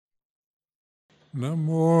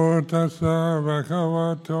Namo tassa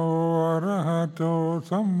bhagavato arahato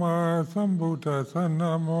samma sambuddhassa.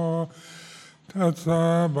 Namo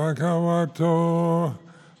tassa bhagavato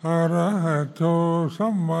arahato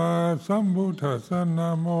samma sambuddhassa.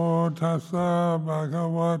 Namo tassa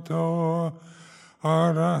bhagavato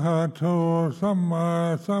arahato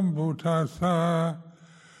samma sambuddhassa.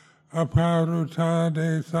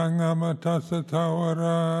 Aparutade sangamatassa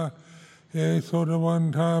tawara ye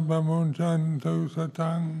sodavanta bamunjantu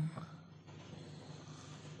satang.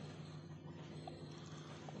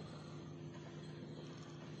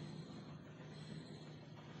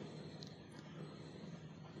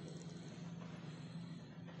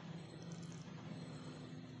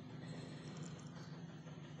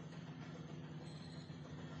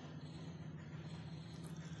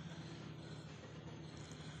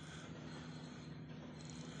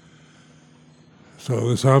 So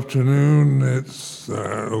this afternoon, it's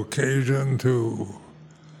occasion to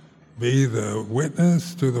be the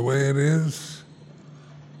witness to the way it is.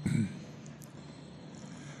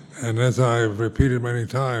 And as I've repeated many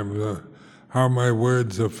times, how my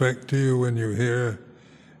words affect you when you hear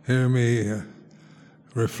me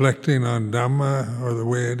reflecting on Dhamma or the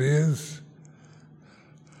way it is.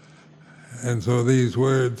 And so these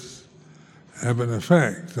words have an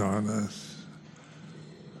effect on us.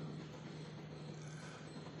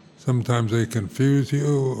 Sometimes they confuse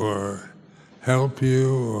you or help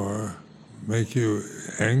you or make you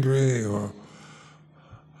angry, or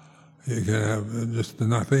you can have just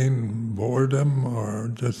nothing, boredom, or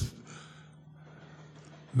just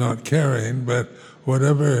not caring. But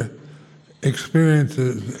whatever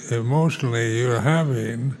experiences emotionally you're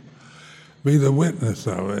having, be the witness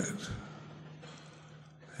of it.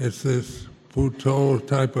 It's this Bhutto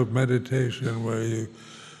type of meditation where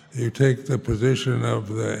you take the position of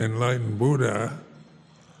the enlightened Buddha,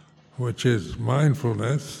 which is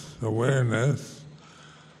mindfulness, awareness.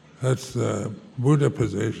 That's the Buddha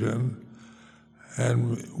position,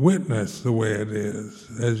 and witness the way it is,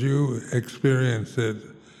 as you experience it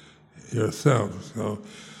yourself. So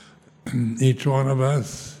each one of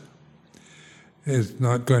us is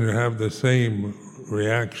not going to have the same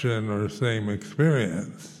reaction or same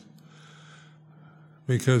experience,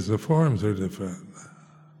 because the forms are different.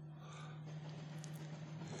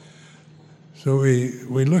 So we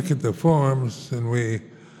look at the forms and we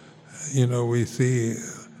see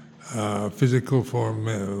physical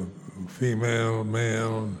form, female,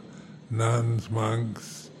 male, nuns,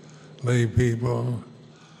 monks, lay people,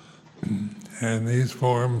 and these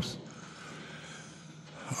forms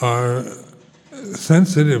are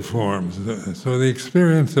sensitive forms. So the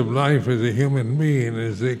experience of life as a human being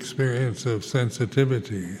is the experience of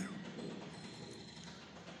sensitivity.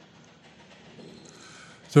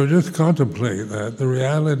 So just contemplate that, the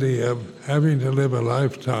reality of having to live a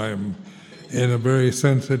lifetime in a very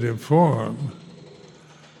sensitive form,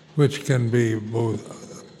 which can be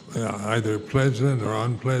both either pleasant or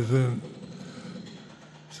unpleasant,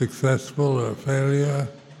 successful or failure.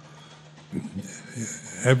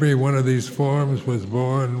 Every one of these forms was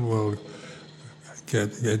born, will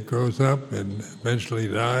grows up and eventually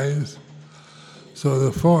dies. So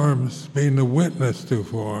the forms, being the witness to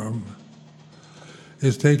form,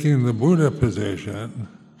 is taking the Buddha position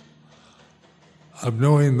of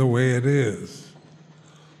knowing the way it is.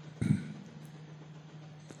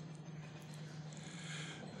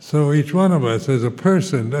 So each one of us as a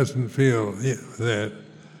person doesn't feel that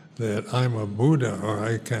I'm a Buddha, or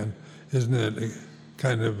isn't it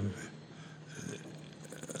kind of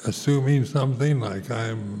assuming something like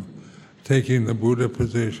I'm taking the Buddha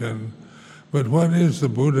position? But what is the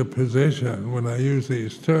Buddha position when I use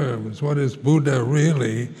these terms? What is Buddha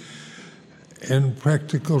really in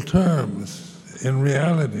practical terms, in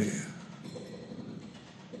reality?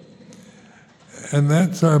 And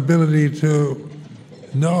that's our ability to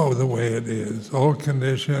know the way it is. All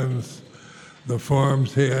conditions, the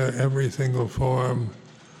forms here, every single form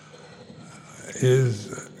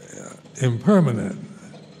is impermanent.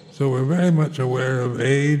 So we're very much aware of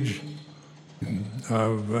age,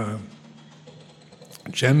 of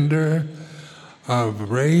gender, of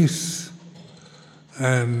race,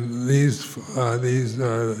 and these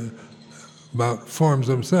are about forms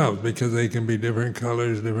themselves, because they can be different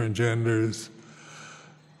colors, different genders.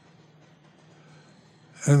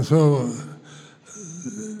 And so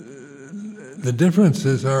the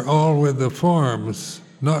differences are all with the forms,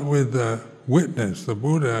 not with the witness. The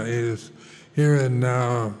Buddha is here and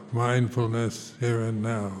now, mindfulness here and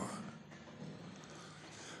now.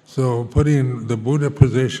 So putting the Buddha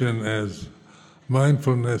position as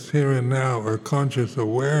mindfulness here and now, or conscious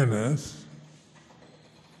awareness,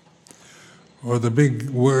 Or the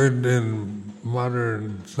big word in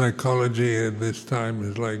modern psychology at this time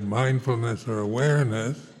is like mindfulness or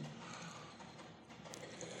awareness.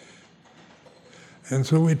 And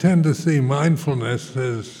so we tend to see mindfulness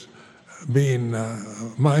as being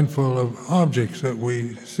mindful of objects that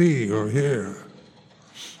we see or hear.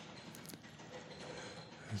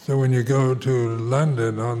 So when you go to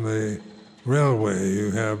London on the railway,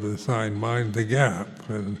 you have the sign "Mind the Gap"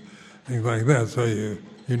 and things like that. So you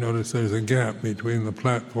notice there's a gap between the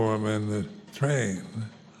platform and the train.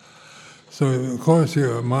 So of course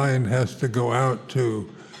your mind has to go out to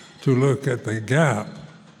look at the gap.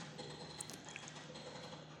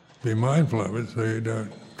 Be mindful of it so you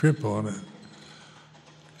don't trip on it.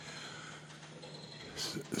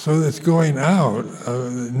 So that's going out.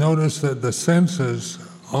 Notice that the senses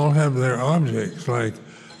all have their objects, like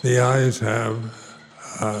the eyes have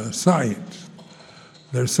sight.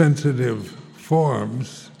 They're sensitive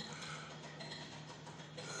forms,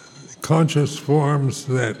 conscious forms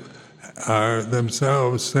that are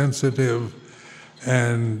themselves sensitive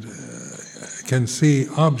and can see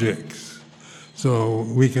objects. So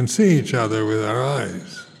we can see each other with our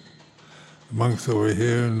eyes. Monks over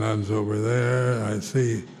here, nuns over there. I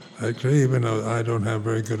see, actually, even though I don't have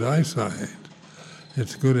very good eyesight,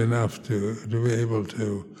 it's good enough to be able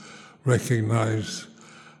to recognize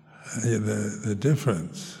the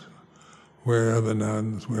difference. Where are the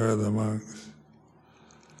nuns? Where are the monks?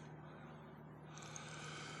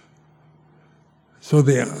 So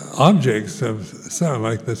the objects of sound,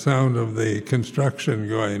 like the sound of the construction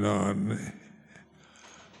going on,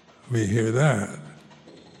 we hear that.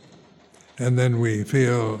 And then we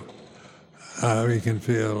can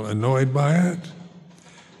feel annoyed by it.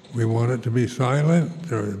 We want it to be silent,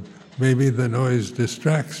 or maybe the noise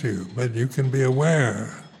distracts you, but you can be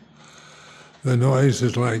aware. The noise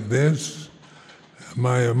is like this.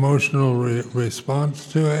 My emotional response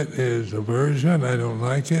to it is aversion. I don't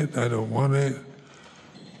like it. I don't want it.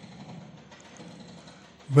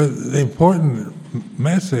 But the important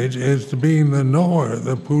message is to being the knower,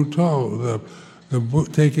 the Puto,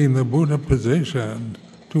 taking the Buddha position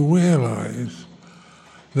to realize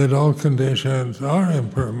that all conditions are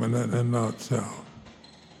impermanent and not self.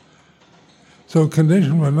 So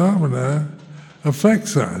conditioned phenomena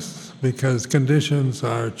affects us because conditions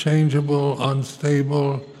are changeable,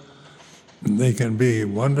 unstable. They can be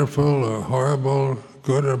wonderful or horrible,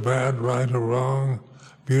 good or bad, right or wrong,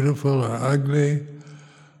 beautiful or ugly,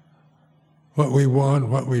 what we want,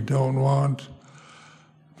 what we don't want,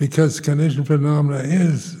 because conditioned phenomena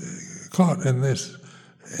is caught in this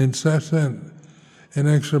incessant,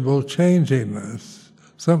 inexorable changingness.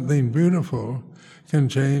 Something beautiful can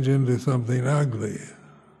change into something ugly.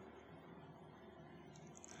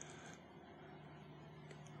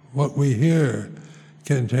 What we hear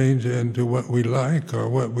can change into what we like or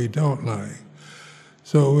what we don't like.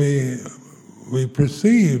 So we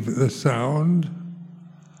perceive the sound.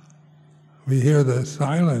 We hear the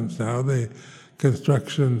silence now. The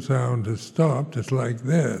construction sound has stopped. It's like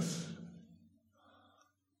this.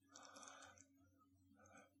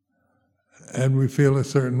 And we feel a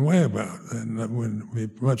certain way about it. And when we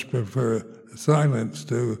much prefer silence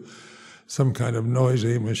to some kind of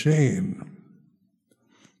noisy machine.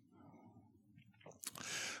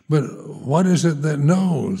 But what is it that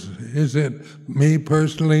knows? Is it me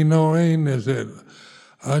personally knowing? Is it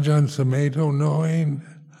Ajahn Sumedho knowing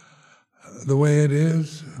the way it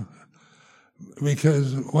is?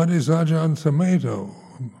 Because what is Ajahn Sumedho?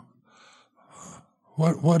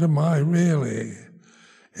 What am I really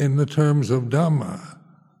in the terms of Dhamma?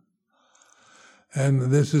 And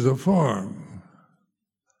this is a form.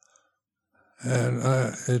 And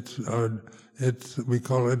we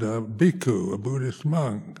call it a bhikkhu, a Buddhist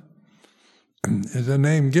monk. It's a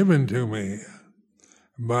name given to me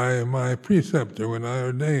by my preceptor when I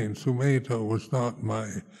ordained. Sumedho was not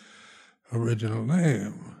my original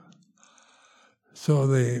name. So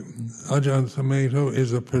the Ajahn Sumedho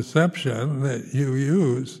is a perception that you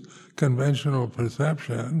use, conventional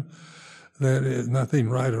perception, that is nothing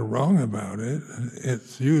right or wrong about it.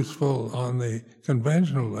 It's useful on the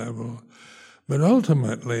conventional level. But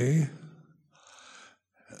ultimately,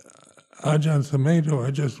 Ajahn Sumedho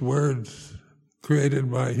are just words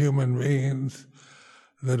created by human beings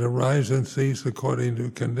that arise and cease according to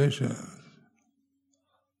conditions.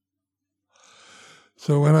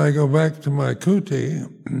 So when I go back to my kuti,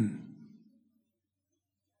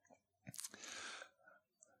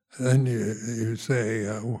 then you say,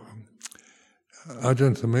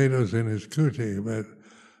 Ajahn Sumedho's in his kuti, but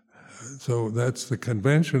so that's the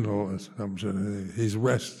conventional assumption. He's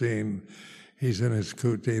resting, he's in his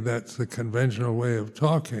kuti, that's the conventional way of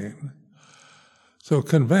talking. So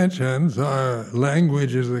conventions are,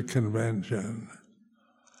 language is a convention.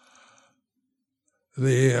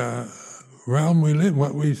 The realm we live,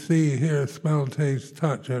 what we see, hear, smell, taste,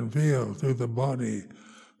 touch, and feel through the body,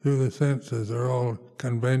 through the senses, are all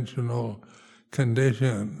conventional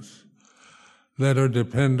conditions that are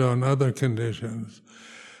depend on other conditions.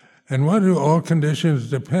 And what do all conditions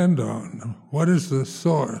depend on? What is the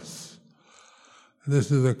source?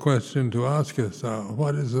 This is a question to ask yourself.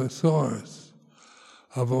 What is the source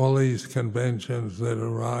of all these conventions that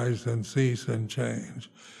arise and cease and change?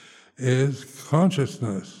 Is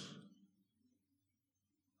consciousness.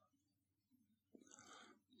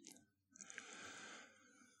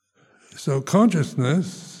 So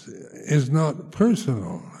consciousness is not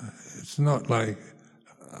personal. It's not like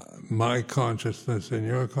my consciousness and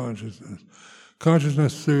your consciousness.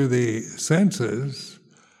 Consciousness through the senses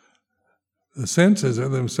are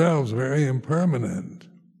themselves very impermanent.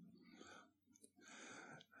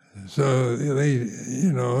 So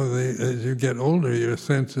as you get older, your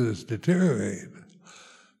senses deteriorate.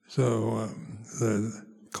 So the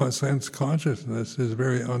sense consciousness is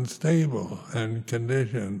very unstable and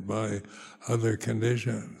conditioned by other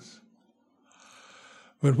conditions.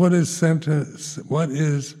 But what is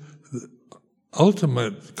the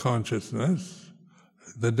ultimate consciousness,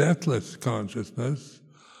 the deathless consciousness,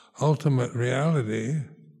 ultimate reality?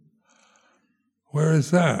 Where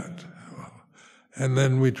is that? And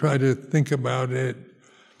then we try to think about it.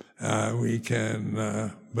 We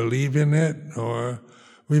can believe in it, or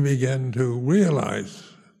we begin to realize,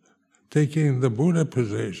 taking the Buddha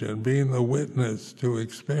position, being the witness to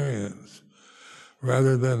experience,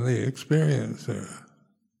 rather than the experiencer.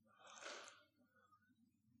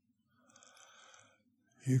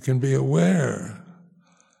 You can be aware.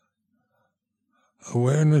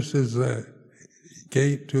 Awareness is the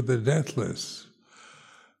gate to the deathless.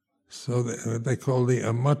 So they call the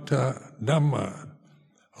amata dhamma,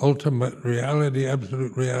 ultimate reality,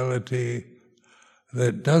 absolute reality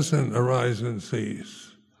that doesn't arise and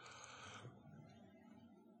cease.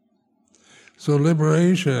 So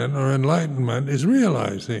liberation or enlightenment is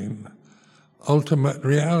realizing ultimate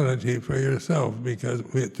reality for yourself, because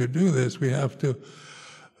to do this we have to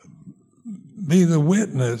be the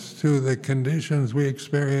witness to the conditions we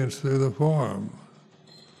experience through the form.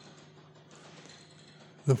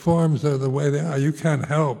 The forms are the way they are. You can't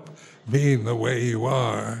help being the way you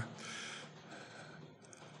are.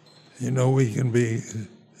 We can be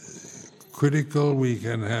critical, we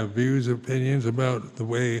can have views, opinions about the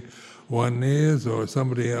way one is or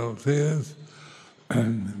somebody else is,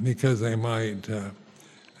 because they might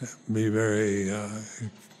be very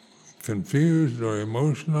confused or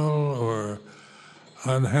emotional or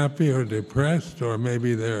unhappy or depressed, or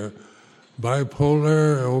maybe they're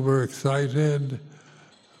bipolar, overexcited,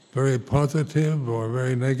 very positive or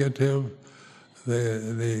very negative.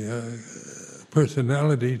 The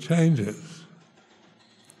personality changes.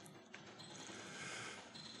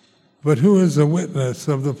 But who is the witness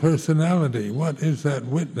of the personality? What is that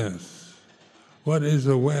witness? What is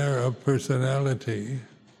aware of personality?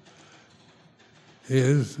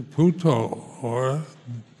 Is Puto, or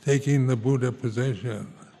taking the Buddha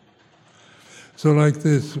position. So like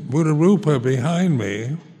this Buddha Rupa behind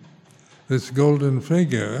me, this golden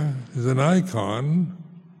figure is an icon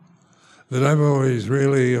that I've always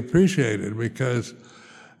really appreciated, because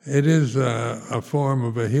it is a form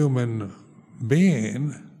of a human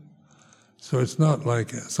being, so it's not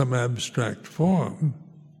like some abstract form.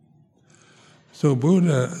 So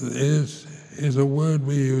Buddha is a word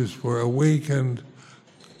we use for awakened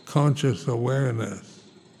conscious awareness,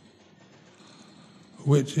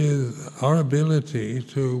 which is our ability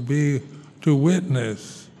to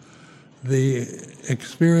witness the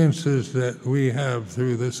experiences that we have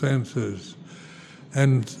through the senses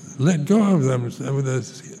and let go of them.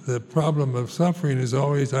 The problem of suffering is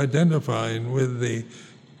always identifying with the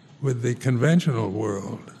conventional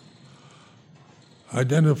world,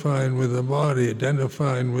 identifying with the body,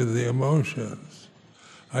 identifying with the emotions,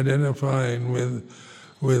 identifying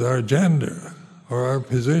with our gender or our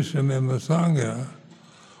position in the Sangha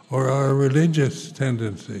or our religious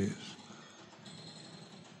tendencies.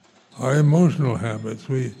 Our emotional habits,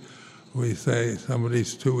 we say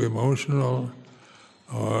somebody's too emotional,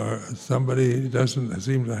 or somebody doesn't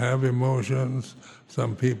seem to have emotions.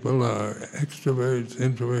 Some people are extroverts,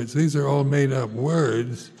 introverts. These are all made-up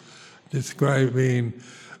words describing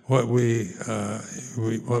what we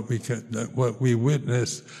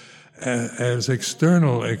witness as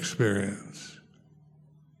external experience.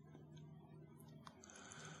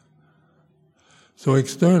 So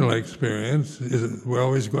external experience is we're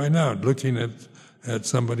always going out, looking at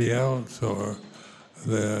somebody else, or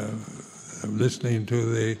listening to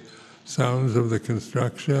the sounds of the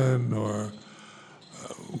construction, or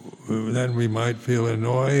then we might feel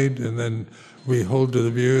annoyed, and then we hold to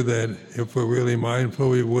the view that if we're really mindful,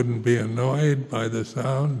 we wouldn't be annoyed by the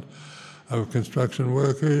sound of construction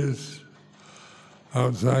workers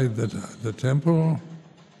outside the temple.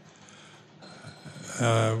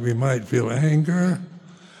 We might feel anger,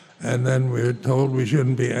 and then we're told we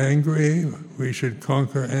shouldn't be angry, we should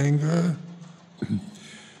conquer anger.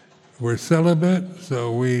 We're celibate,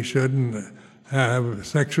 so we shouldn't have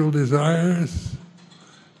sexual desires.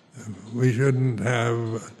 We shouldn't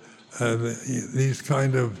have these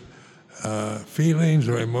kind of feelings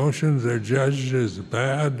or emotions are judged as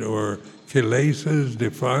bad, or kilesas,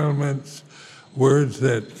 defilements, words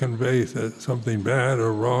that convey something bad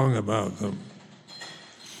or wrong about them.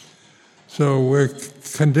 So we're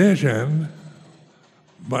conditioned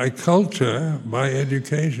by culture, by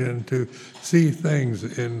education, to see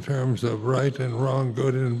things in terms of right and wrong,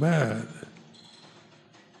 good and bad.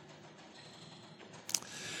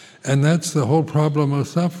 And that's the whole problem of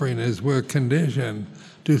suffering, is we're conditioned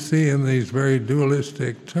to see in these very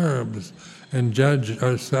dualistic terms and judge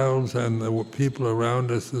ourselves and the people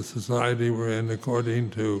around us, the society we're in,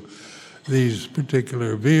 according to these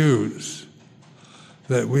particular views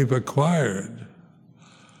that we've acquired.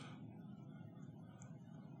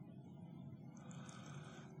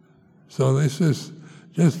 So this is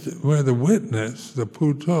just where the witness, the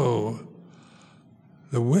Puto,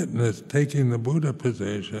 the witness taking the Buddha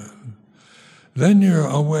position, then you're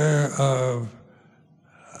aware of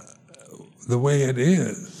the way it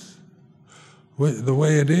is. The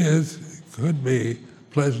way it is could be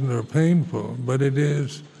pleasant or painful, but it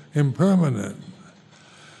is impermanent.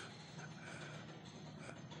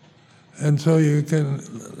 And so you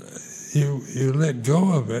let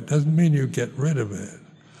go of it. Doesn't mean you get rid of it.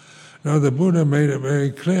 Now the Buddha made it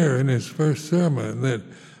very clear in his first sermon that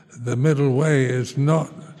the middle way is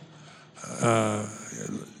not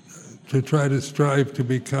to try to strive to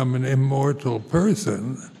become an immortal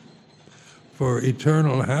person for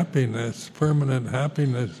eternal happiness, permanent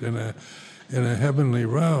happiness in a heavenly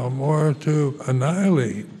realm, or to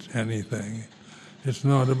annihilate anything. It's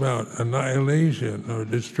not about annihilation or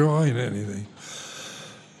destroying anything.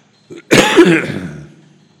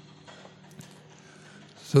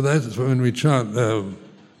 So that's when we chant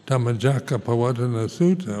Dhammajaka Pawatana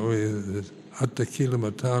Sutta, with Attakila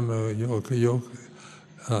Matano Yoka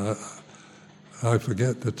Yoka. I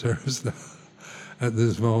forget the terms now at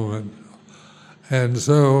this moment. And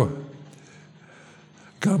so,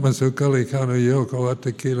 Kamasukali Kano Yoko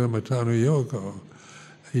Attakila Matano Yoko,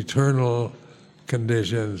 eternal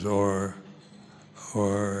conditions or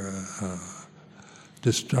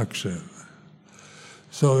destruction.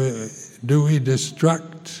 So do we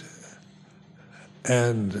destruct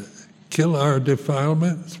and kill our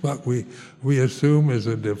defilements, what we assume is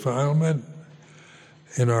a defilement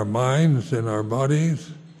in our minds, in our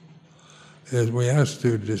bodies? Is we have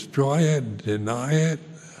to destroy it, deny it?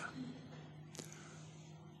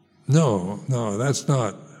 No, that's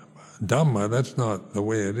not Dhamma, that's not the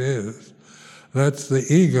way it is. That's the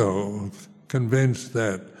ego convinced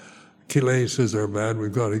that kilesas are bad,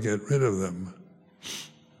 we've got to get rid of them.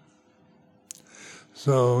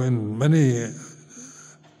 So in many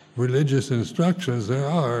religious instructions, there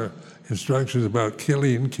are instructions about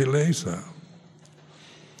killing kilesa.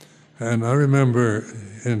 And I remember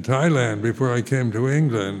in Thailand, before I came to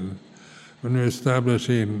England, when we were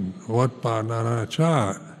establishing Wat Pa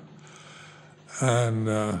Nanachat, and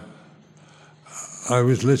I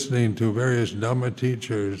was listening to various Dhamma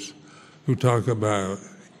teachers who talk about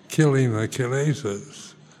killing the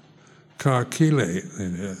kilesas, ka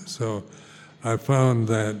kile. So I found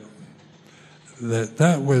that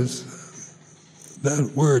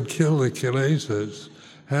word, kill the kilesas,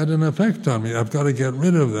 had an effect on me. I've got to get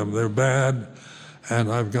rid of them. They're bad,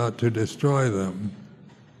 and I've got to destroy them.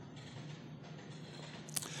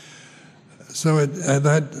 So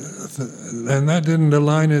that didn't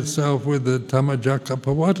align itself with the Dhammajaka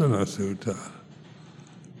Pawatana Sutta.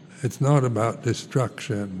 It's not about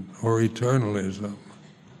destruction or eternalism.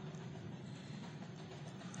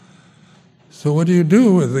 So what do you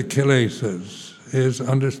do with the kilesas? Is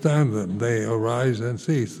understand them. They arise and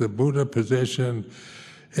cease. The Buddha position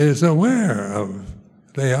is aware of,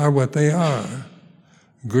 they are what they are.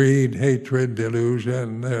 Greed, hatred,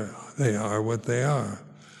 delusion, they are what they are.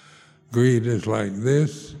 Greed is like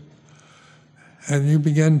this. And you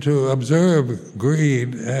begin to observe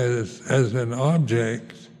greed as an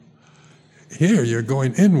object. Here you're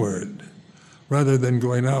going inward, rather than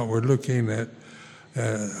going outward, looking at,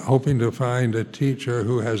 hoping to find a teacher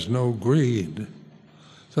who has no greed.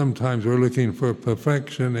 sometimes we're looking for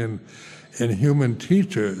perfection in human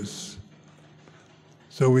teachers.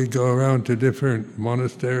 So we go around to different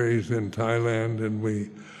monasteries in Thailand, and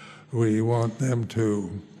we want them to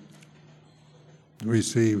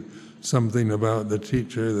receive something about the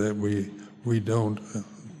teacher that we don't,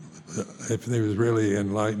 if he was really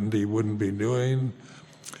enlightened, he wouldn't be doing.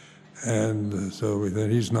 And so we said,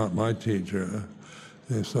 he's not my teacher.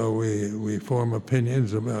 And so we form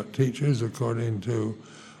opinions about teachers according to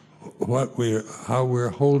how we're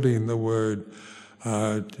holding the word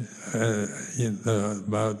about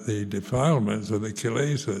the defilements or the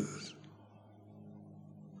kilesas.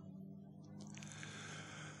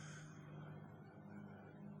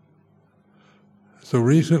 So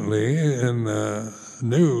recently, in the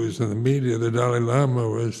news and the media, the Dalai Lama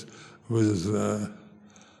was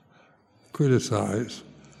criticized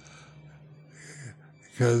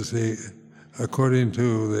because according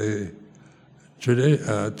to the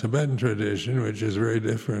Tibetan tradition, which is very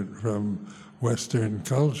different from Western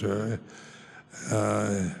culture,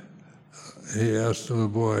 he asked the little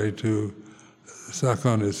boy to suck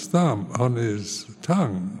on his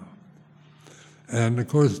tongue. And of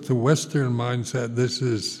course, the Western mindset, this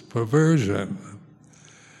is perversion.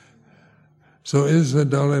 So is the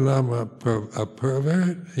Dalai Lama a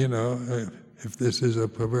pervert? You know, if this is a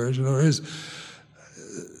perversion, or is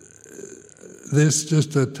this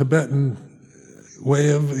just a Tibetan way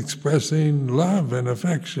of expressing love and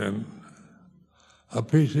affection,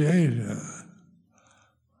 appreciation?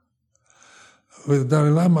 With Dalai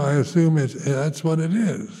Lama, I assume that's what it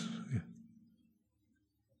is.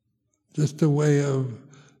 Just a way of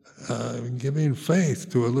giving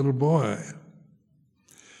faith to a little boy.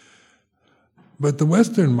 But the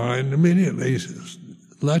Western mind immediately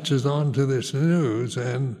latches on to this news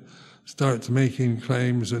and starts making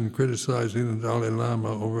claims and criticizing the Dalai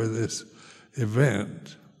Lama over this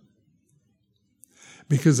event.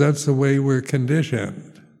 Because that's the way we're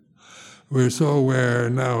conditioned. We're so aware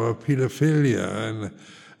now of pedophilia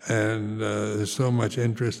and there's so much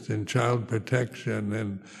interest in child protection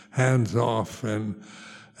and hands-off and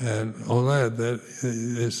all that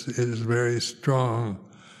is very strong,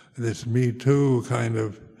 this Me Too kind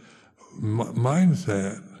of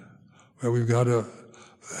mindset, where we've got to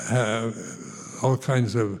have all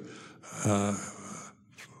kinds of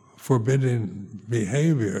forbidden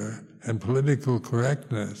behavior and political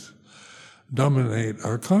correctness dominate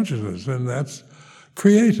our consciousness, and that's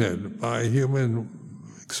created by human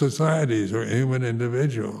societies or human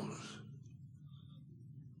individuals.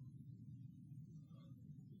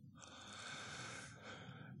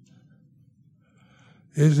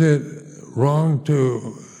 Is it wrong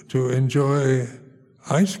to enjoy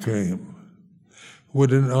ice cream?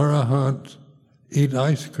 Would an Arahant eat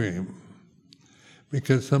ice cream?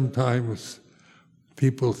 Because sometimes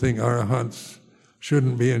people think Arahants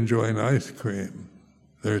shouldn't be enjoying ice cream.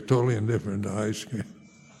 They're totally indifferent to ice cream.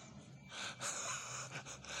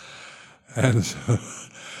 And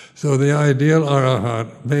so the ideal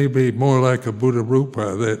Arahant may be more like a Buddha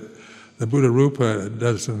Rupa, that the Buddha Rupa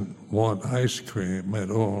doesn't want ice cream at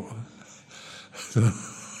all. So,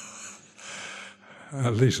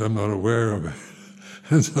 at least I'm not aware of it.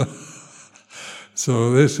 And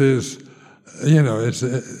so this is,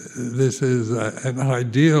 this is an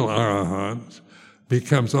ideal Arahant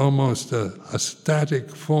becomes almost a static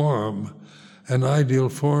form, an ideal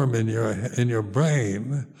form in your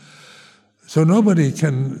brain. So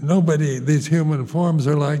these human forms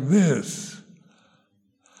are like this.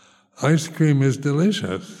 Ice cream is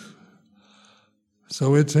delicious.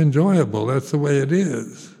 So it's enjoyable, that's the way it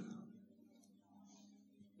is.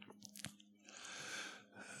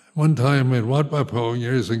 One time in Wat Pah Po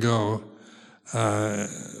years ago,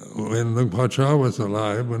 when Luang Por Chah was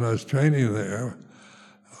alive, when I was training there,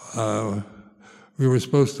 we were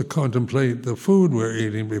supposed to contemplate the food we're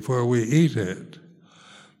eating before we eat it.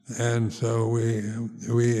 And so we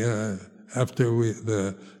after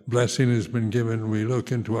the blessing has been given, we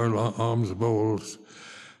look into our alms bowls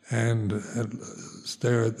and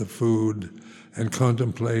stare at the food and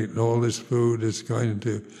contemplate all this food is going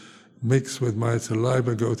to mix with my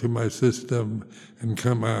saliva, go through my system, and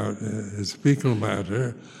come out as fecal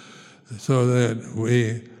matter, so that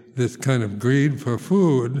this kind of greed for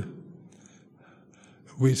food,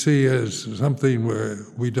 we see as something where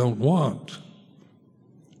we don't want.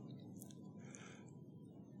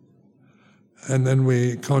 And then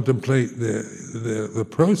we contemplate the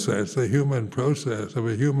process, the human process of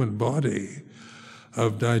a human body,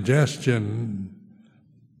 of digestion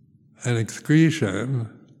and excretion,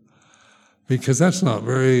 because that's not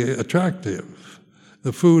very attractive.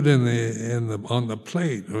 the food on the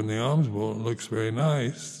plate or in the alms bowl looks very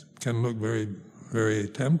nice, can look very, very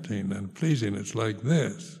tempting and pleasing. It's like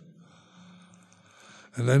this.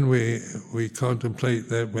 And then we contemplate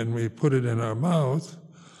that when we put it in our mouth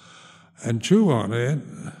and chew on it,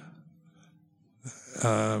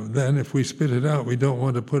 then if we spit it out, we don't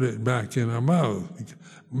want to put it back in our mouth,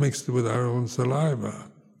 mixed with our own saliva.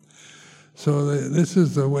 So this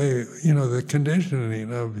is the way, the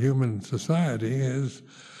conditioning of human society is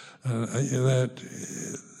that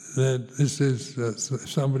this is, if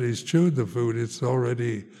somebody's chewed the food, it's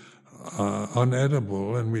already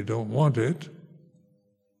unedible and we don't want it.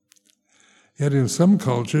 Yet in some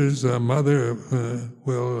cultures, a mother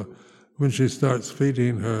will, when she starts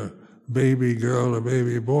feeding her baby girl or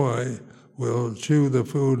baby boy, will chew the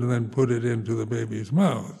food and then put it into the baby's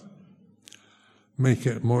mouth, make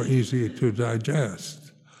it more easy to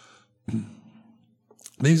digest.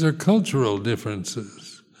 These are cultural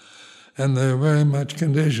differences, and they're very much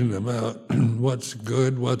conditioned about what's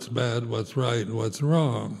good, what's bad, what's right, what's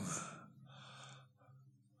wrong.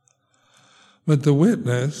 But the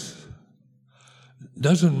witness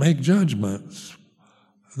doesn't make judgments.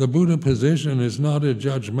 The Buddha position is not a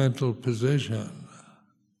judgmental position.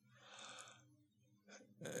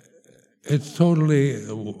 It's totally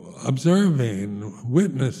observing,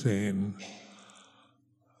 witnessing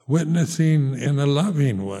in a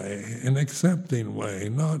loving way, an accepting way,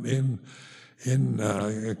 not in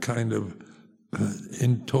a kind of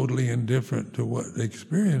totally indifferent to what the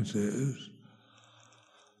experience is.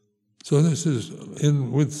 So this is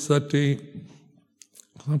with sati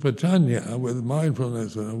sampajanya, with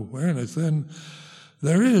mindfulness and awareness, then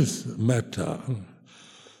there is metta,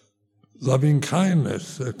 loving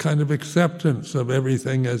kindness, a kind of acceptance of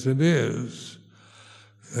everything as it is,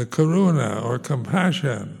 a karuna or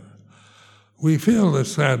compassion. We feel the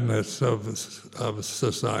sadness of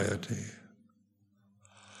society.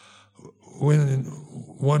 When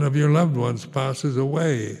one of your loved ones passes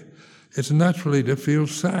away, it's naturally to feel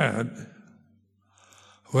sad,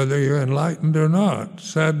 whether you're enlightened or not.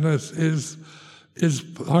 Sadness is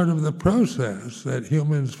part of the process that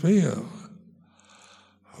humans feel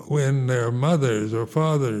when their mothers or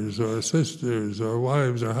fathers or sisters or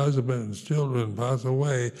wives or husbands, children pass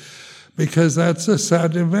away, because that's a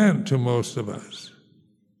sad event to most of us.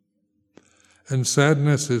 And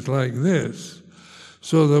sadness is like this.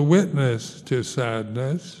 So the witness to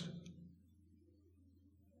sadness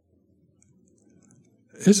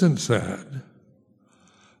isn't sad,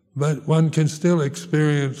 but one can still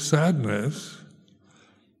experience sadness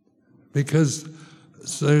because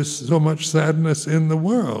there's so much sadness in the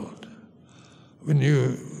world. When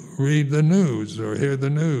you read the news or hear the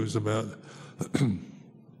news about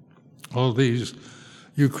all these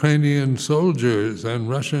Ukrainian soldiers and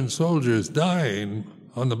Russian soldiers dying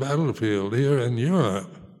on the battlefield here in Europe,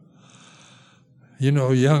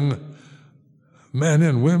 young men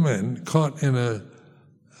and women caught in a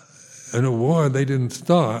war they didn't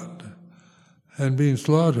start and being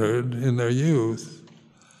slaughtered in their youth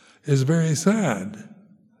is very sad.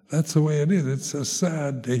 That's the way it is. It's so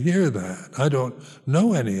sad to hear that. I don't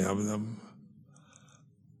know any of them.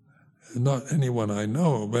 Not anyone I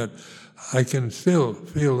know, but I can still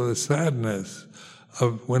feel the sadness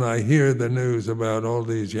of when I hear the news about all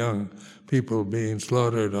these young people being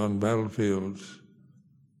slaughtered on battlefields.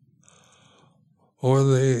 Or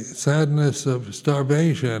the sadness of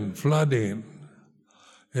starvation, flooding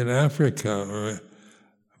in Africa or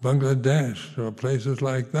Bangladesh or places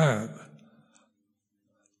like that.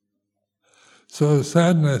 So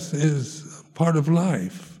sadness is part of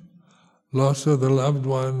life. Loss of the loved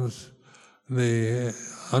ones, the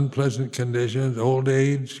unpleasant conditions, old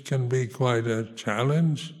age can be quite a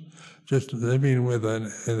challenge, just living with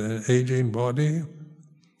an aging body.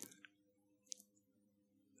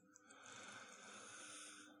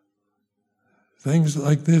 Things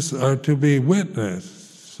like this are to be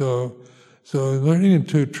witnessed. So learning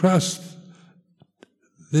to trust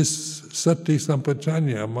this sati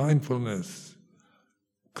sampajanya, mindfulness,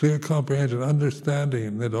 clear comprehension,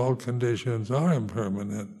 understanding that all conditions are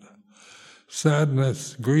impermanent.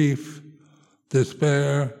 Sadness, grief,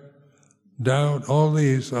 despair, doubt, all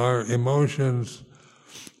these are emotions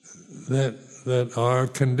that are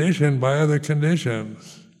conditioned by other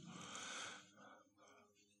conditions.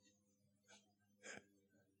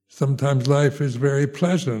 Sometimes life is very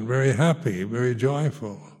pleasant, very happy, very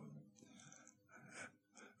joyful,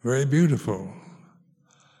 very beautiful.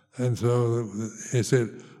 And so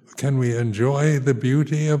can we enjoy the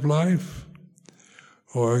beauty of life?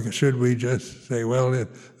 Or should we just say, well,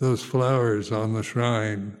 those flowers on the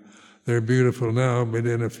shrine, They're beautiful now, but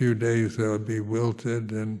in a few days they'll be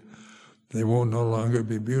wilted and they won't no longer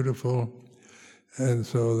be beautiful. And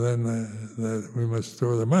so then we must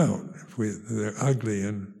throw them out if they're ugly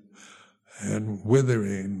and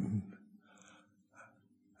withering.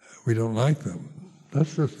 We don't like them.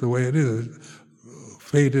 That's just the way it is.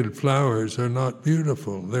 Faded flowers are not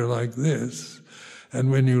beautiful. They're like this. And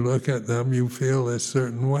when you look at them, you feel a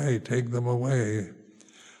certain way. Take them away.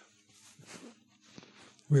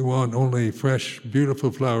 We want only fresh,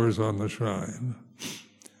 beautiful flowers on the shrine.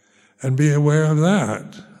 And be aware of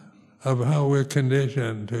that, of how we're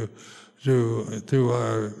conditioned to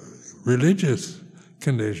our religious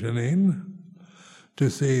conditioning, to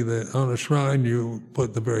see that on a shrine you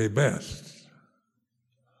put the very best.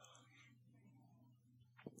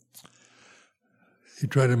 You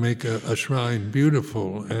try to make a shrine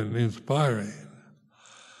beautiful and inspiring.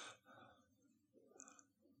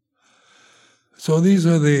 So these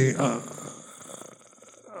are the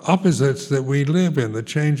opposites that we live in, the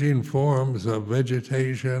changing forms of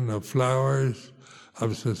vegetation, of flowers,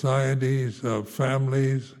 of societies, of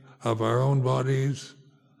families, of our own bodies.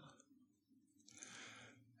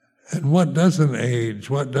 And what doesn't age,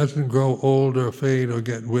 what doesn't grow old or fade or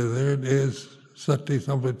get withered is sati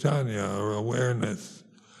sampajanya, or awareness,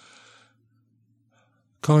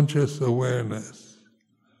 conscious awareness.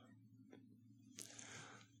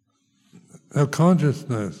 Now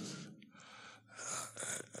consciousness,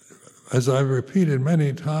 as I've repeated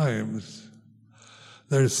many times,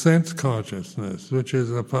 there's sense consciousness, which is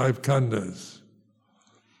the five khandhas.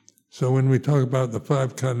 So when we talk about the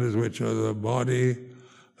five khandhas, which are the body,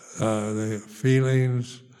 the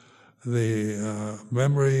feelings, the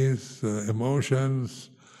memories, the emotions,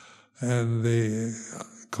 and the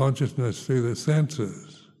consciousness through the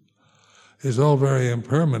senses, is all very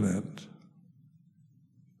impermanent.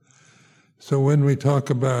 So when we talk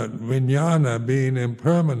about vijnana being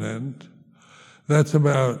impermanent, that's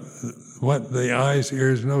about what the eyes,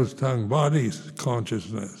 ears, nose, tongue, body's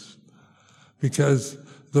consciousness, because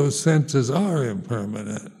those senses are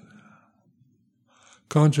impermanent.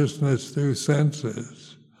 Consciousness through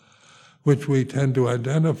senses, which we tend to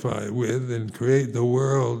identify with and create the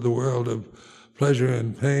world of pleasure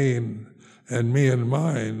and pain and me and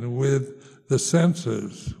mine with the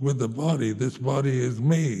senses, with the body. This body is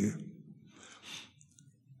me.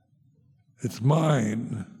 It's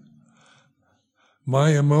mine.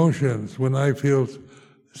 My emotions, when I feel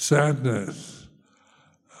sadness,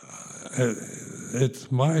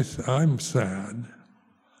 I'm sad.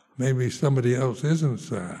 Maybe somebody else isn't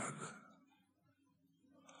sad.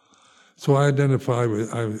 So I identify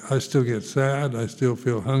with, I still get sad, I still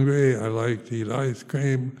feel hungry, I like to eat ice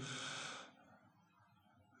cream.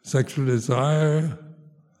 Sexual desire,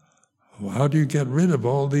 well, how do you get rid of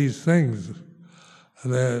all these things?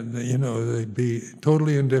 That, they'd be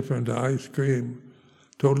totally indifferent to ice cream,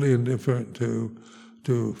 totally indifferent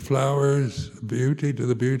to flowers, to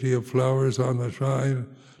the beauty of flowers on the shrine,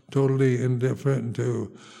 totally indifferent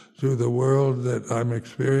to the world that I'm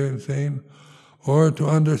experiencing, or to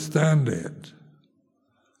understand it.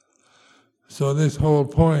 So this whole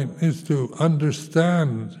point is to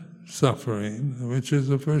understand suffering, which is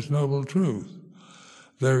the First Noble Truth.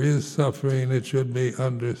 There is suffering, it should be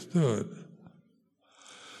understood.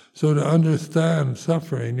 So to understand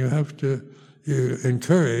suffering, you're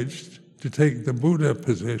encouraged to take the Buddha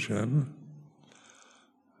position,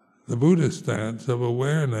 the Buddha stance of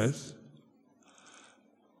awareness,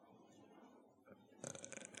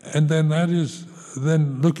 and then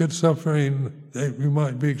look at suffering that you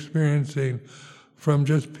might be experiencing from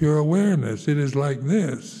just pure awareness. It is like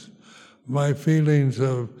this. My feelings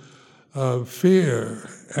of fear,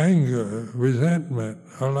 anger, resentment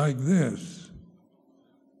are like this.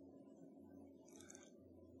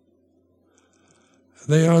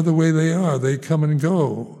 They are the way they are. They come and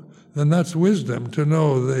go. And that's wisdom, to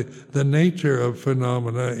know the nature of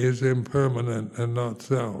phenomena is impermanent and not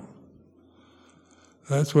self.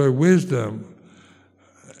 That's where wisdom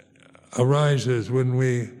arises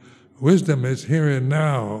wisdom is here and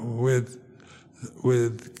now with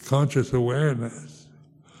conscious awareness.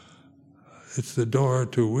 It's the door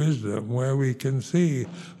to wisdom, where we can see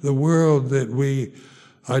the world that we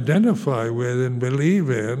identify with and believe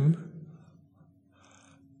in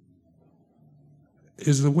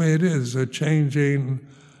is the way it is, a changing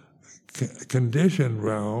conditioned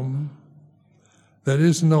realm that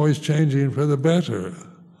isn't always changing for the better.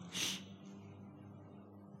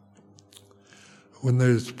 When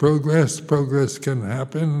there's progress can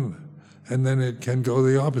happen, and then it can go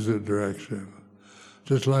the opposite direction,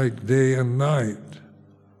 just like day and night.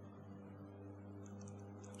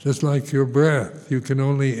 Just like your breath, you can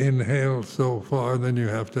only inhale so far, then you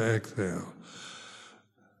have to exhale.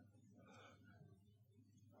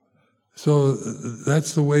 So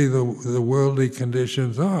that's the way the worldly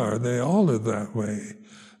conditions are. They all are that way.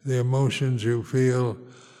 The emotions you feel,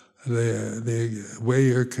 the way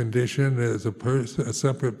you're conditioned as a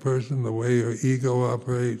separate person, the way your ego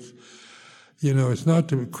operates. It's not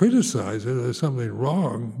to criticize it, there's something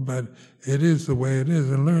wrong, but it is the way it is,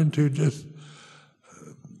 and learn to just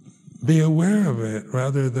be aware of it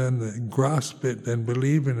rather than grasp it and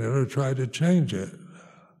believe in it or try to change it.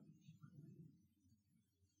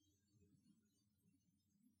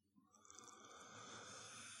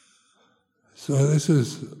 So this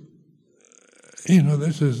is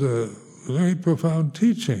a very profound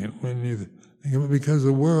teaching when you think of it, because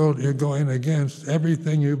the world, you're going against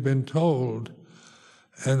everything you've been told,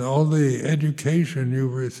 and all the education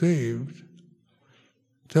you've received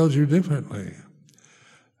tells you differently.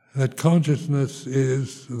 That consciousness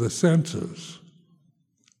is the senses,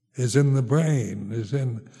 is in the brain,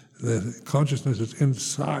 the consciousness is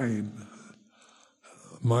inside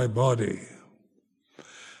my body.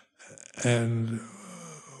 And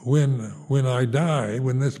when I die,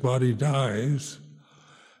 when this body dies,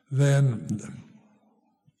 then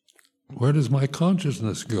where does my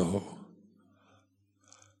consciousness go?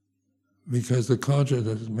 Because the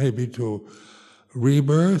consciousness may be to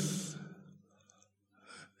rebirth.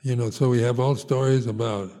 So we have all stories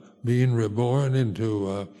about being reborn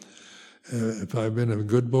into, if I've been a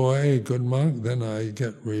good boy, a good monk, then I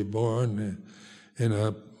get reborn in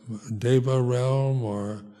a deva realm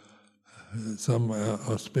or some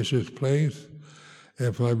auspicious place.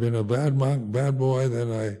 If I've been a bad monk, bad boy,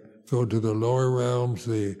 then I go to the lower realms,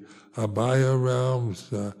 the abhaya realms,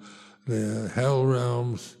 the hell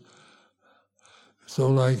realms. So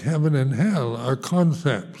like heaven and hell are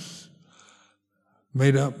concepts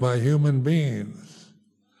made up by human beings.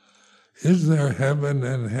 Is there heaven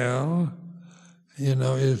and hell?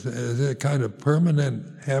 Is it kind of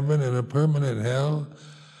permanent heaven and a permanent hell?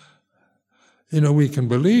 We can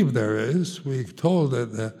believe there is. We're told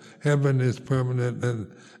that the heaven is permanent and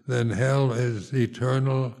then hell is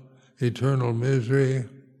eternal misery.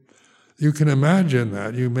 You can imagine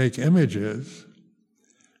that. You make images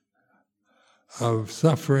of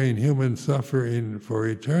suffering, human suffering for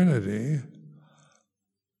eternity.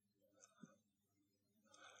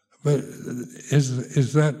 But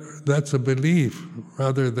that's a belief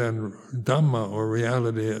rather than Dhamma or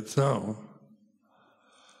reality itself.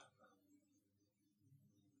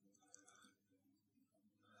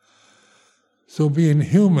 So being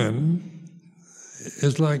human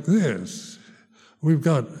is like this. We've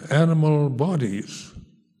got animal bodies.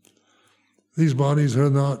 These bodies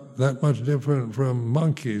are not that much different from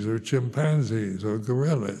monkeys or chimpanzees or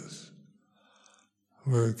gorillas.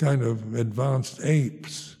 We're kind of advanced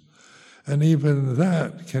apes. And even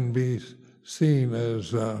that can be seen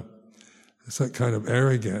as kind of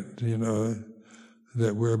arrogant,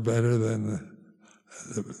 that we're better than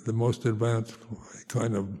the most advanced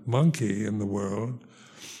kind of monkey in the world.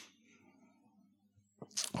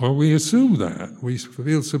 Or we assume that. We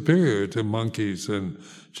feel superior to monkeys and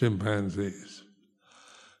chimpanzees.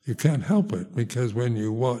 You can't help it, because when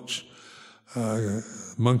you watch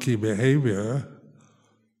monkey behavior,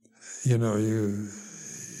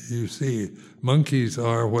 you see monkeys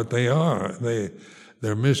are what they are.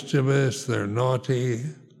 They're mischievous, they're naughty,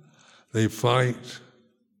 they fight,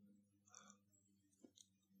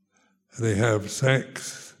 they have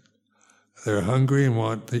sex, they're hungry and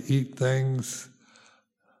want to eat things.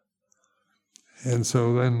 And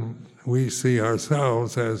so then we see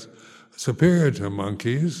ourselves as superior to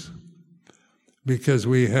monkeys because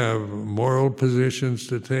we have moral positions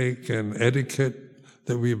to take and etiquette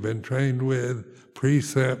that we've been trained with,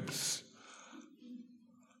 precepts.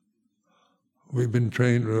 We've been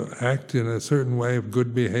trained to act in a certain way of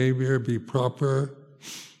good behavior, be proper,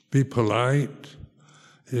 be polite,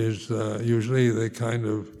 is usually the kind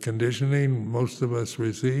of conditioning most of us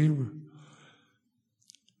receive.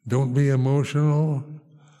 Don't be emotional,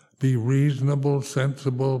 be reasonable,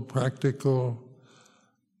 sensible, practical.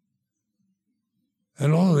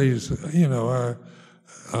 And all these,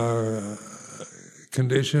 are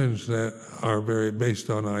conditions that are very based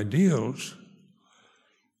on ideals,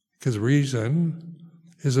 because reason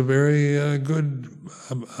is a very good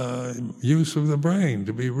use of the brain,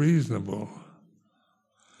 to be reasonable.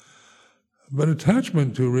 But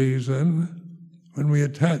attachment to reason, when we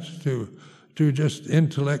attach to just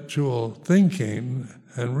intellectual thinking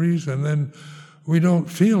and reason, then we don't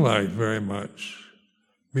feel life very much,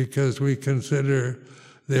 because we consider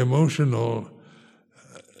the emotional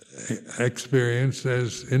experienced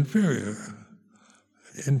as inferior.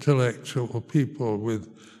 Intellectual people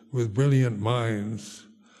with brilliant minds,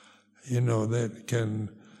 that can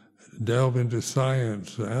delve into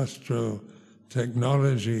science,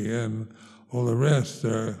 technology, and all the rest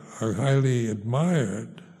are highly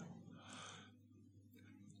admired.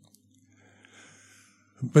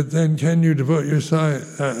 But then can you devote yourself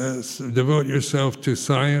to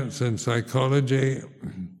science and psychology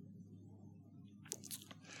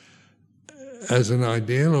as an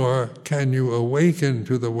ideal, or can you awaken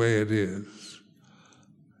to the way it is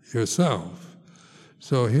yourself?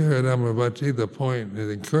 So here at Amaravati, the point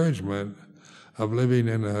and encouragement of living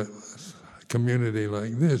in a community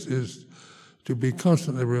like this is to be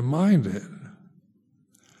constantly reminded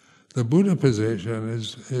the Buddha position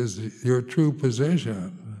is your true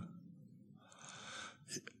position.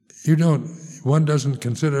 One doesn't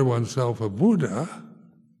consider oneself a Buddha,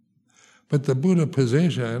 but the Buddha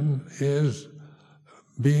position is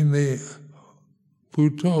being the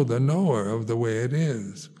Bhutto, the knower of the way it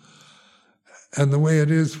is. And the way it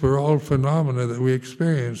is for all phenomena that we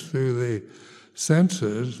experience through the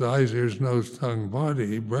senses, eyes, ears, nose, tongue,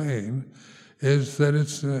 body, brain, is that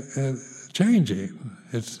it's changing.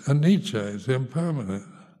 It's anicca, it's impermanent.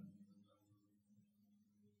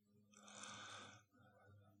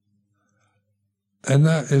 And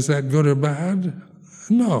is that good or bad?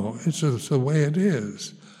 No, it's just the way it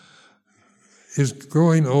is. Is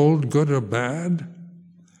growing old good or bad?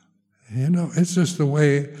 It's just the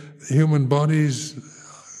way human bodies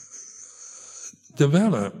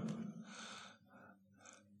develop.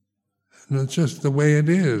 And it's just the way it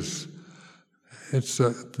is. It's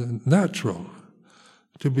natural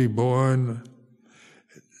to be born.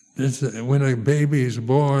 When a baby is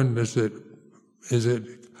born, is it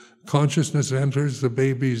consciousness enters the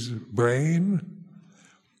baby's brain?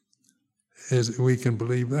 We can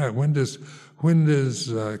believe that. When does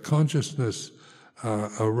consciousness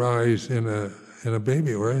arise in a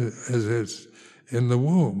baby, or as it's in the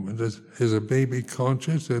womb? Is a baby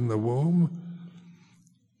conscious in the womb?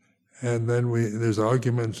 And then there's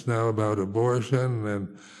arguments now about abortion,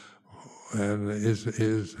 and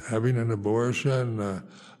is having an abortion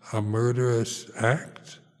a murderous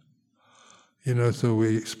act? So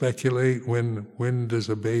we speculate when does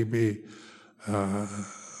a baby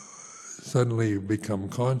suddenly become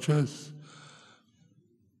conscious,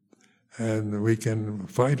 and we can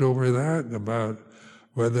fight over that about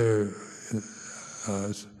whether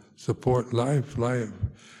support life.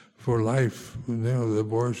 For life, the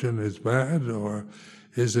abortion is bad, or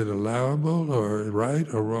is it allowable, or right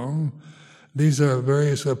or wrong? These are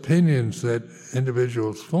various opinions that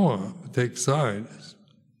individuals form, take sides.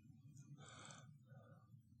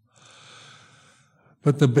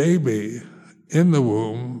 But the baby in the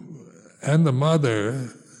womb and the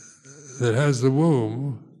mother that has the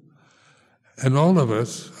womb and all of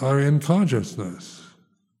us are in consciousness.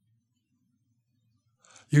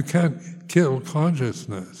 You can't kill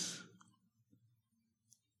consciousness.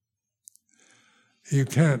 You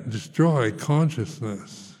can't destroy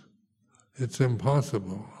consciousness. It's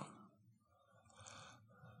impossible.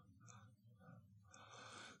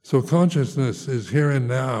 So consciousness is here and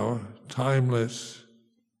now, timeless,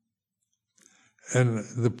 and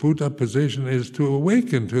the Buddha position is to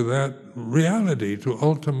awaken to that reality, to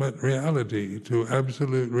ultimate reality, to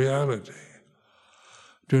absolute reality,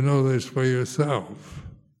 to know this for yourself.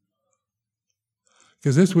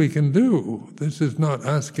 Because this we can do. This is not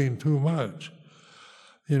asking too much.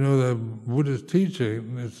 The Buddha's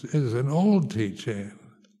teaching is an old teaching.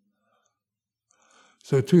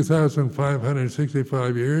 So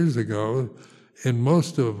 2,565 years ago, in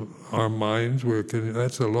most of our minds,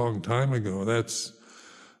 that's a long time ago. That's,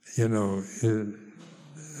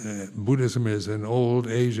 Buddhism is an old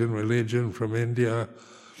Asian religion from India.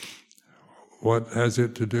 What has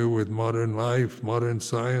it to do with modern life, modern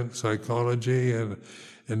science, psychology,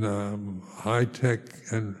 and high-tech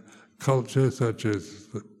and culture such as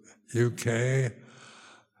the UK?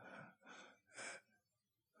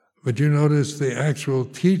 But you notice the actual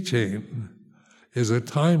teaching is a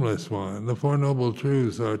timeless one. The Four Noble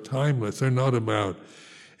Truths are timeless. They're not about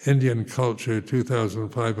Indian culture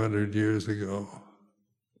 2,500 years ago.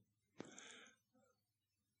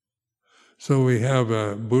 So we have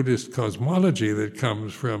a Buddhist cosmology that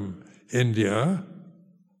comes from India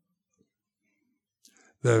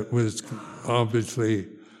that was obviously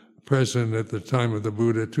present at the time of the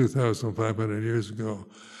Buddha 2,500 years ago.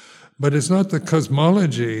 But it's not the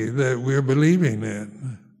cosmology that we're believing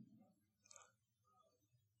in.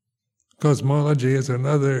 Cosmology is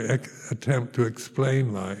another attempt to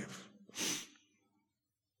explain life.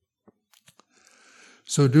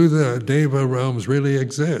 So do the Deva realms really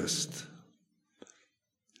exist?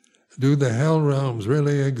 Do the hell realms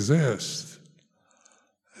really exist?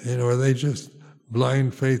 Are they just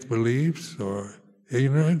blind faith beliefs or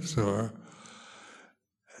ignorance? And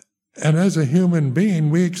as a human being,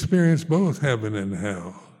 we experience both heaven and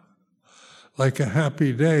hell. Like a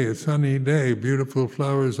happy day, a sunny day, beautiful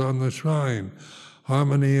flowers on the shrine,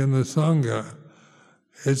 harmony in the Sangha,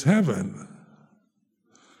 it's heaven.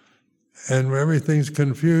 And where everything's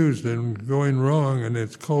confused and going wrong, and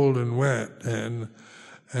it's cold and wet, and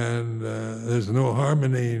there's no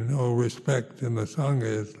harmony, no respect in the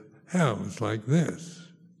Sangha, it's hell. It's like this.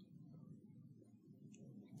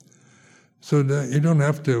 So that you don't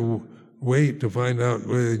have to wait to find out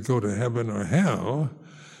whether you go to heaven or hell,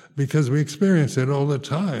 because we experience it all the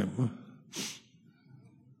time.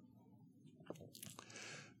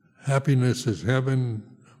 Happiness is heaven,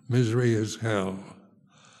 misery is hell.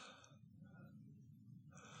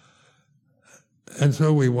 And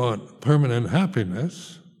so we want permanent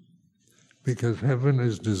happiness, because heaven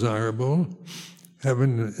is desirable.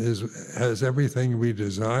 Heaven has everything we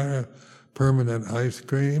desire, permanent ice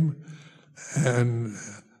cream, and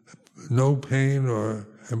no pain or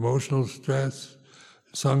emotional stress,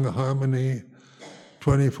 Sangha harmony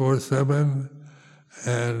 24/7,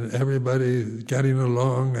 and everybody getting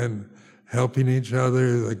along and helping each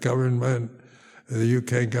other. The government, the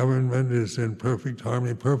UK government is in perfect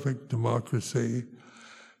harmony, perfect democracy,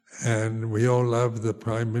 and we all love the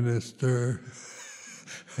Prime Minister.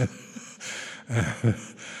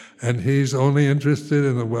 And he's only interested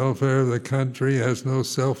in the welfare of the country, has no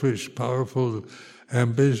selfish, powerful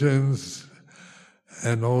ambitions,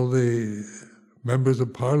 and all the members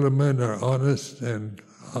of parliament are honest and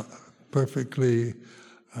perfectly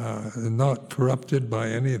not corrupted by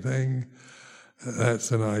anything.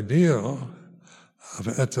 That's an ideal.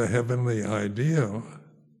 That's a heavenly ideal.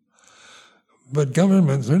 But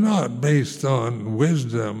governments are not based on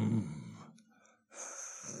wisdom,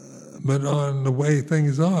 but on the way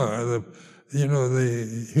things are.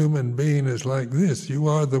 The human being is like this. You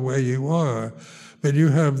are the way you are, but you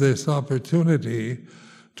have this opportunity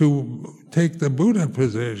to take the Buddha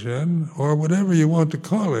position, or whatever you want to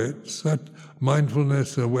call it, such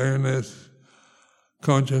mindfulness, awareness,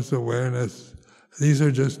 conscious awareness. These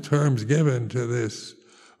are just terms given to this,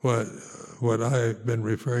 what I've been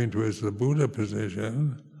referring to as the Buddha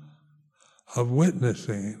position of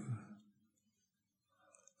witnessing.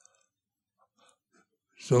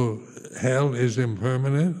 So hell is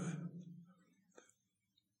impermanent,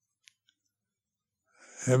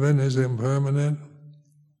 heaven is impermanent,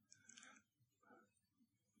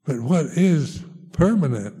 but what is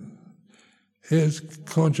permanent is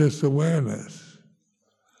conscious awareness.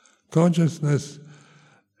 Consciousness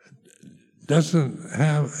it's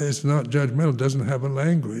not judgmental, doesn't have a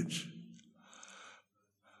language.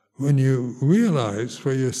 When you realize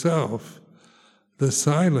for yourself the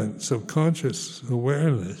silence of conscious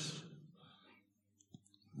awareness,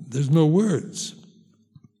 there's no words.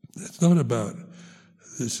 It's not about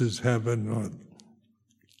this is heaven or,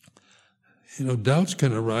 doubts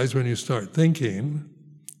can arise when you start thinking,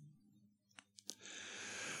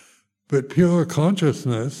 but pure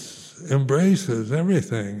consciousness embraces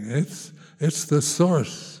everything. It's the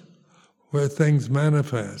source where things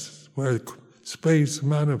manifest, where space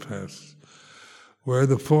manifests, where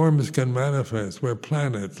the forms can manifest, where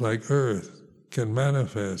planets like Earth can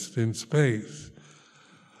manifest in space,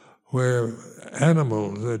 where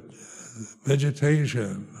animals,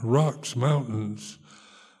 vegetation, rocks, mountains,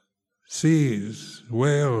 seas,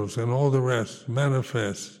 whales, and all the rest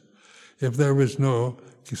manifest. If there was no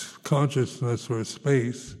consciousness or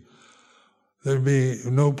space, there'd be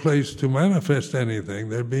no place to manifest anything.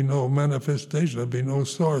 There'd be no manifestation. There'd be no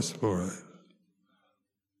source for it.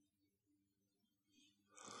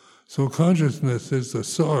 So consciousness is the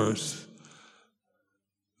source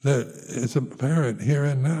that is apparent here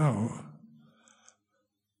and now.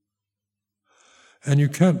 And you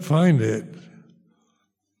can't find it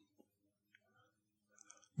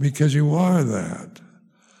because you are that.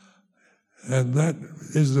 And that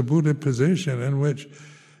is the Buddha position in which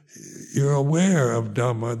you're aware of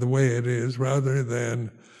Dhamma the way it is, rather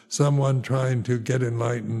than someone trying to get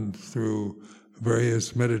enlightened through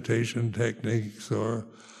various meditation techniques or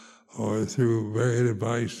through various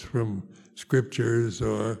advice from scriptures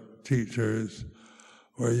or teachers,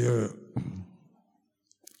 where you're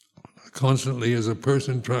constantly as a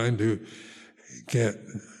person trying to get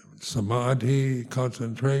samadhi,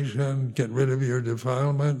 concentration, get rid of your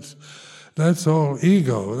defilements. That's all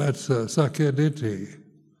ego, that's sakya ditti.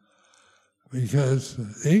 Because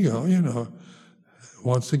ego,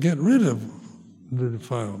 wants to get rid of the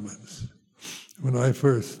defilements. When I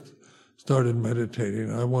first started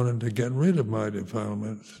meditating, I wanted to get rid of my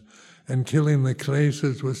defilements, and killing the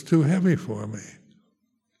kleshas was too heavy for me.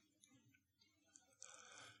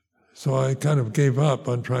 So I kind of gave up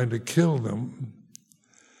on trying to kill them,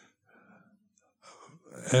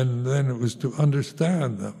 and then it was to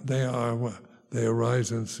understand them. They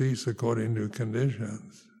arise and cease according to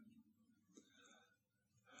conditions.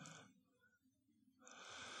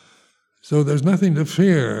 So there's nothing to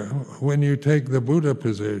fear when you take the Buddha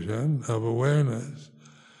position of awareness,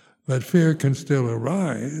 but fear can still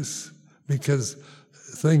arise because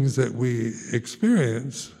things that we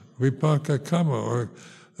experience, vipaka karma, or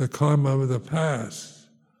the karma of the past,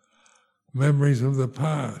 memories of the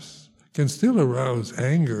past, can still arouse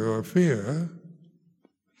anger or fear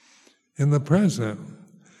in the present.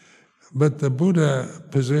 But the Buddha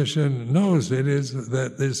position knows it is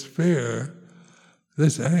that this fear,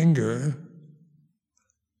 this anger,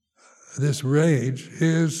 this rage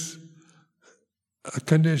is a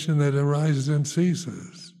condition that arises and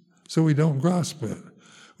ceases. So we don't grasp it.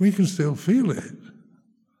 We can still feel it.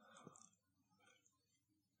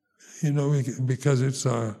 Because it's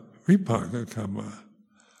our vipaka karma,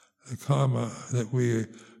 the karma that we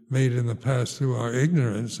made in the past through our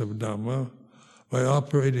ignorance of Dhamma, by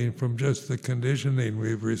operating from just the conditioning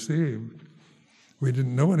we've received. We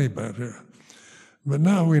didn't know any better. But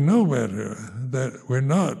now we know better, that we're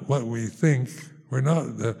not what we think, we're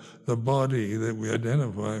not the body that we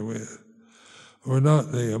identify with, we're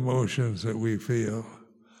not the emotions that we feel.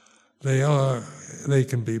 They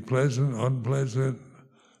can be pleasant, unpleasant,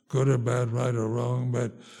 good or bad, right or wrong,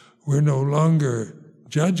 but we're no longer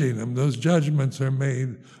judging them. Those judgments are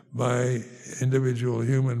made by individual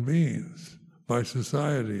human beings, by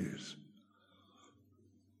societies.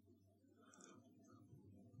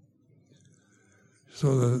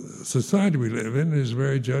 So the society we live in is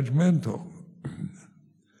very judgmental.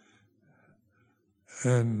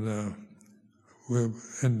 And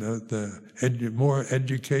the more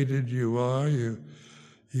educated you are, you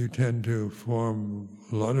tend to form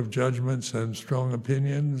a lot of judgments and strong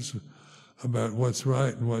opinions about what's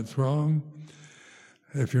right and what's wrong.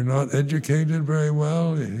 If you're not educated very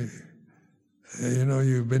well,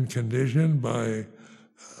 you've been conditioned by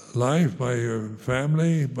life, by your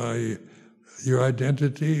family, by your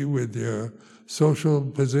identity with your social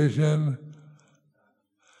position.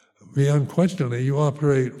 Unquestionably, you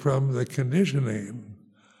operate from the conditioning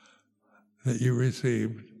that you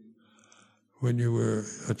received when you were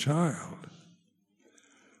a child.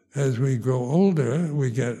 As we grow older,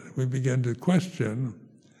 we begin to question,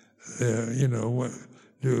 do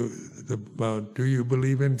you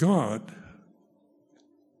believe in God?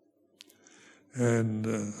 And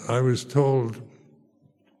I was told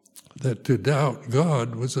that to doubt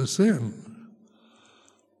God was a sin,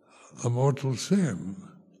 a mortal sin.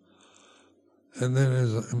 And then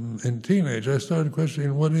in teenage, I started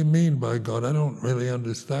questioning, what do you mean by God? I don't really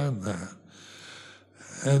understand that.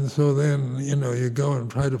 And so then, you go and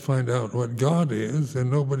try to find out what God is, and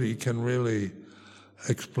nobody can really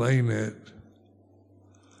explain it.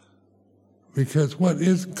 Because what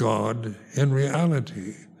is God in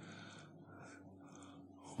reality?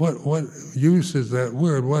 What use is that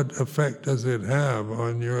word? What effect does it have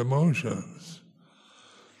on your emotions?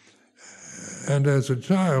 And as a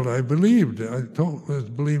child, I believed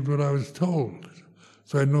what I was told.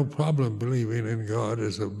 So I had no problem believing in God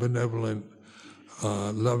as a benevolent,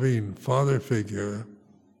 loving father figure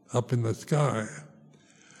up in the sky.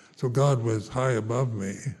 So God was high above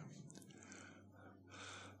me.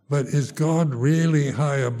 But is God really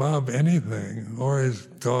high above anything? Or is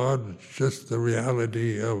God just the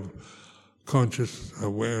reality of conscious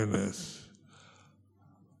awareness?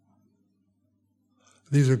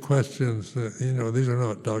 These are questions that, these are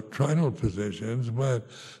not doctrinal positions, but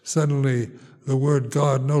suddenly the word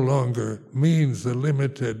God no longer means the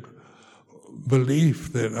limited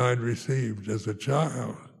belief that I'd received as a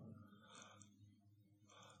child.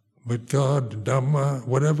 But God, Dhamma,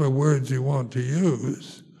 whatever words you want to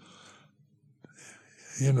use,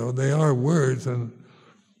 they are words, and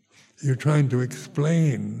you're trying to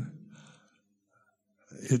explain,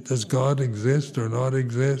 does God exist or not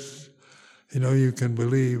exist? You can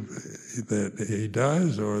believe that He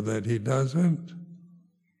does or that He doesn't.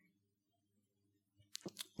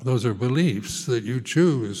 Those are beliefs that you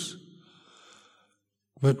choose.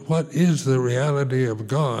 But what is the reality of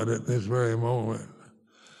God at this very moment?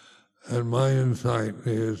 And my insight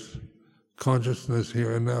is consciousness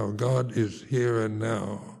here and now. God is here and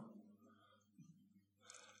now,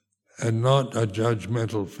 and not a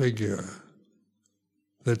judgmental figure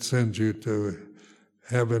that sends you to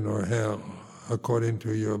heaven or hell according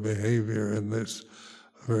to your behavior in this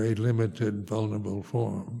very limited, vulnerable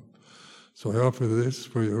form. So I offer this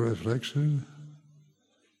for your reflection.